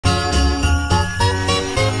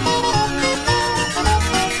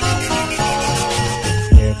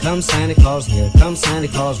comes Santa Claus, here comes Santa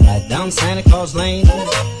Claus, right down Santa Claus Lane.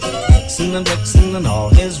 Vixen and all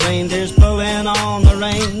his reindeers pulling on the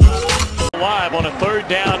reins. Live on a 3rd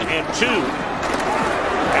down and 2.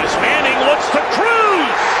 As Manning looks to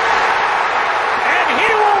Cruz. And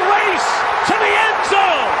he will race to the end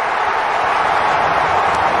zone.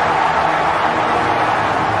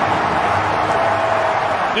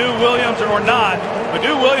 Madu Williams or not.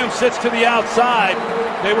 Madu Williams sits to the outside.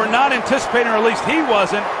 They were not anticipating, or at least he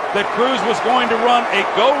wasn't, that Cruz was going to run a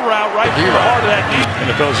go route right through the heart of that deep.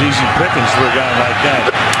 NFL's easy pickings for a guy like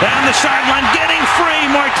that. Down the sideline, getting free,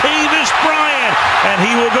 Martavis Bryant, and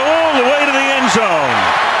he will go all the way to the end zone.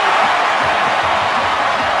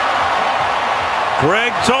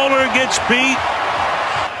 Greg Toller gets beat.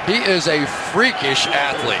 He is a freakish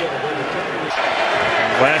athlete.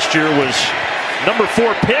 Last year was number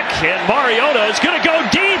 4 pick, and Mariota is going to go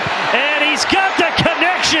deep, and he's got the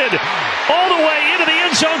connection. All the way into the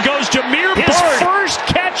end zone goes Jameer Byrd. His first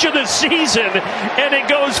catch of the season, and it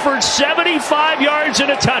goes for 75 yards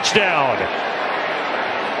and a touchdown.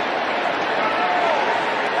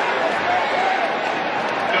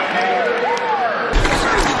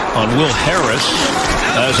 On Will Harris,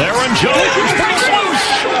 as Aaron Jones breaks loose.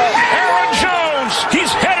 Aaron Jones,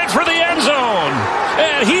 he's headed for the end zone,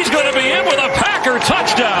 and he's going to be in with a Packer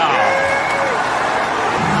touchdown.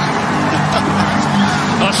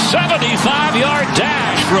 A 75-yard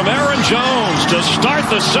dash from Aaron Jones to start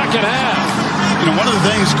the second half. You know, one of the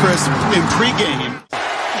things, Chris, in pregame,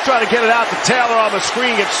 he's trying to get it out to Taylor on the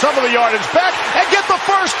screen, get some of the yardage back, and get the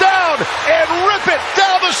first down, and rip it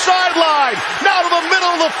down the sideline, now to the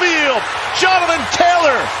middle of the field. Jonathan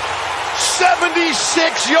Taylor,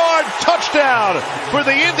 76-yard touchdown for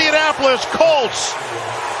the Indianapolis Colts.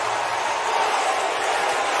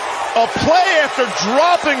 A play after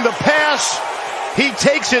dropping the pass. He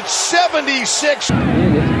takes it 76.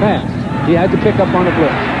 And it's fast. He had to pick up on a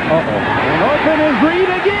blitz. And open is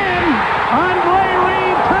Reed again. Andre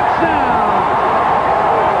Reed, touchdown.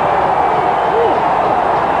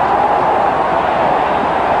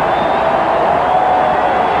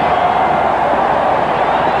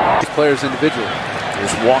 Players individually.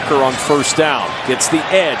 Here's Walker on 1st down. Gets the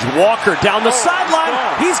edge. Walker down the sideline.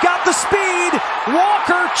 He's got the speed.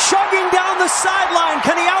 Walker chugging down the sideline.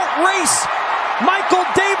 Can he outrace Michael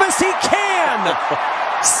Davis? He can.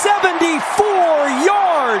 74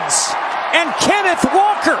 yards. And Kenneth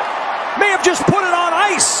Walker may have just put it on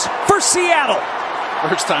ice for Seattle.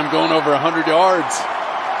 First time going over 100 yards.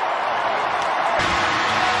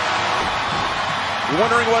 You're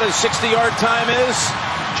wondering what his 60-yard time is?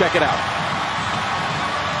 Check it out.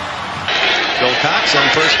 Bill Cox on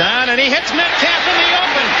 1st down, and he hits Metcalf in the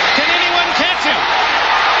open. Can anyone catch him?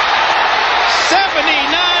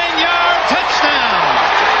 79-yard touchdown.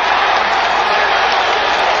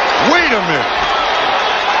 Wait a minute.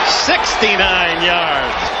 69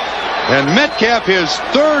 yards. And Metcalf, his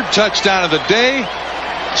 3rd touchdown of the day.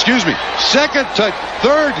 Excuse me,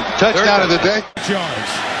 third touchdown of the day. Jones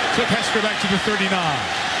took Hester back to the 39.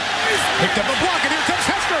 Picked up a block, and here comes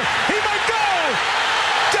Hester. He might go.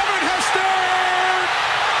 Devin Hester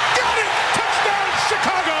got it. Touchdown,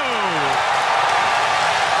 Chicago.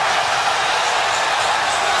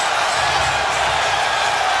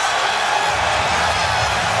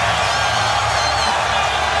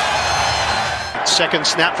 Second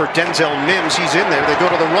snap for Denzel Mims. He's in there. They go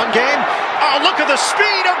to the run game. Oh, look at the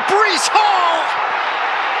speed of Breece Hall.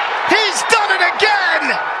 He's done it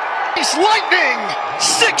again. He's lightning.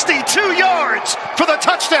 62 yards for the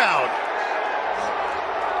touchdown.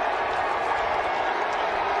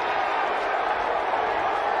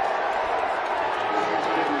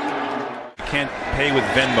 Can't pay with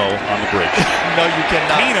Venmo on the bridge. No, you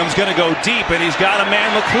cannot. Keenum's going to go deep, and he's got a man,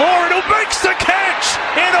 McLaurin, who makes the catch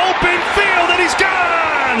in open field, and he's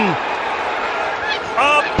gone!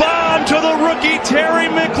 A bomb to the rookie, Terry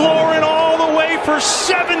McLaurin, all the way for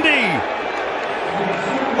 70.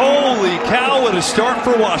 Holy cow, what a start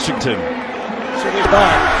for Washington.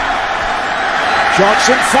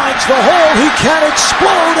 Johnson finds the hole. He can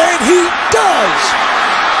explode, and he does.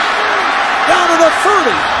 Down to the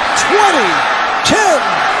 30, 20, 10.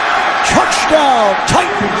 Touchdown,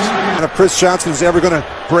 Titans. And if Chris Johnson's ever going to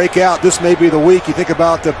break out, this may be the week. You think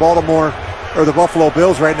about the Baltimore or the Buffalo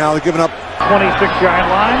Bills right now. They're giving up 26-yard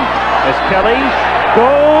line as Kelly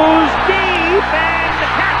goes deep, and the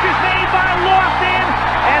catch is made by Lawson,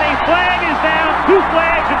 and a flag is down. 2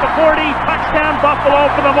 flags at the 40. Touchdown,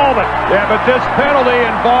 Buffalo for the moment. Yeah, but this penalty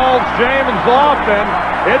involves James Lawson.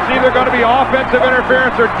 It's either going to be offensive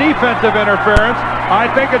interference or defensive interference. I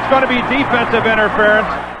think it's going to be defensive interference.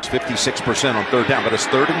 56% on third down, but it's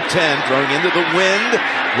 3rd and 10, throwing into the wind,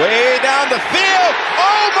 way down the field.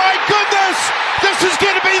 Oh my goodness! This is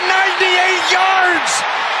going to be 98 yards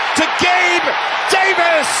to Gabe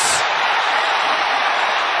Davis.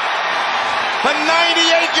 A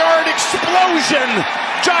 98-yard explosion.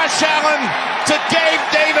 Josh Allen to Gabe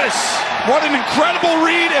Davis. What an incredible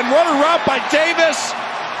read and what a route by Davis,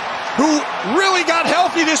 who really got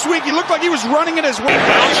healthy this week. He looked like he was running in his way.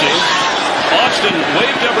 Bouncing. Austin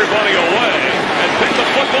waved everybody away and picked the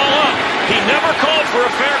football up. He never called for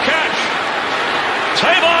a fair catch.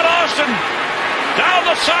 Tavon Austin down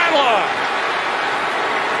the sideline.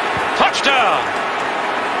 Touchdown.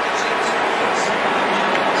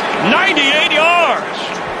 98 yards.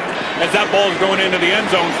 As that ball's going into the end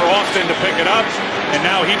zone for Austin to pick it up, and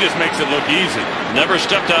now he just makes it look easy. Never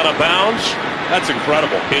stepped out of bounds. That's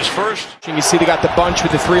incredible. His first. You see they got the bunch with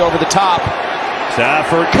the 3 over the top.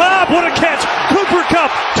 Stafford, Kupp, what a catch! Cooper Kupp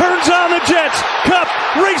turns on the Jets. Kupp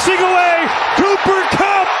racing away. Cooper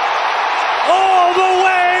Kupp all the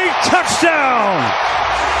way. Touchdown.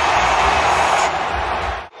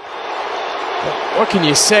 What can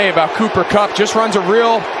you say about Cooper Kupp? Just runs a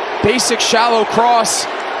real basic shallow cross.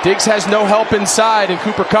 Diggs has no help inside, and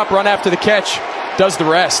Cooper Kupp run after the catch, does the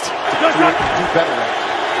rest. Do better.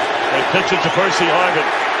 They pitch it to Percy Harvin.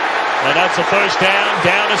 And that's a first down.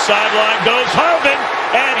 Down the sideline goes Harvin,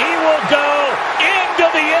 and he will go into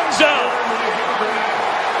the end zone.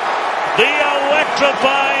 The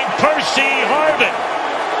electrifying Percy Harvin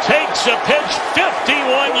takes a pitch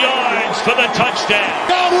 51 yards for the touchdown.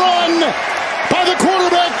 Down run by the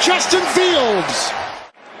quarterback, Justin Fields.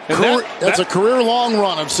 That's a career-long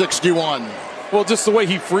run of 61. Well, just the way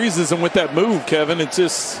he freezes him with that move, Kevin, it's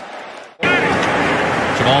just...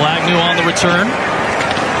 Jamal Agnew on the return.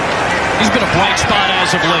 He's been a bright spot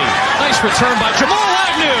as of late. Nice return by Jamal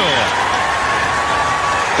Agnew.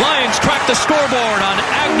 Lions crack the scoreboard on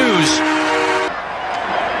Agnew's.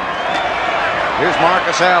 Here's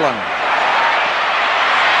Marcus Allen.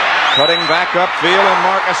 Cutting back upfield, and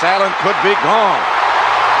Marcus Allen could be gone.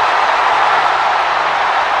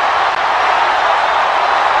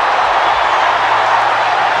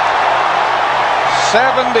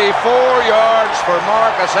 "74 yards for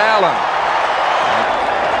Marcus Allen."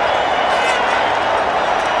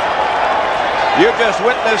 You've just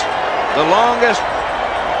witnessed the longest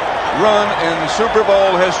run in Super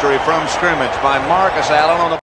Bowl history from scrimmage by Marcus Allen on the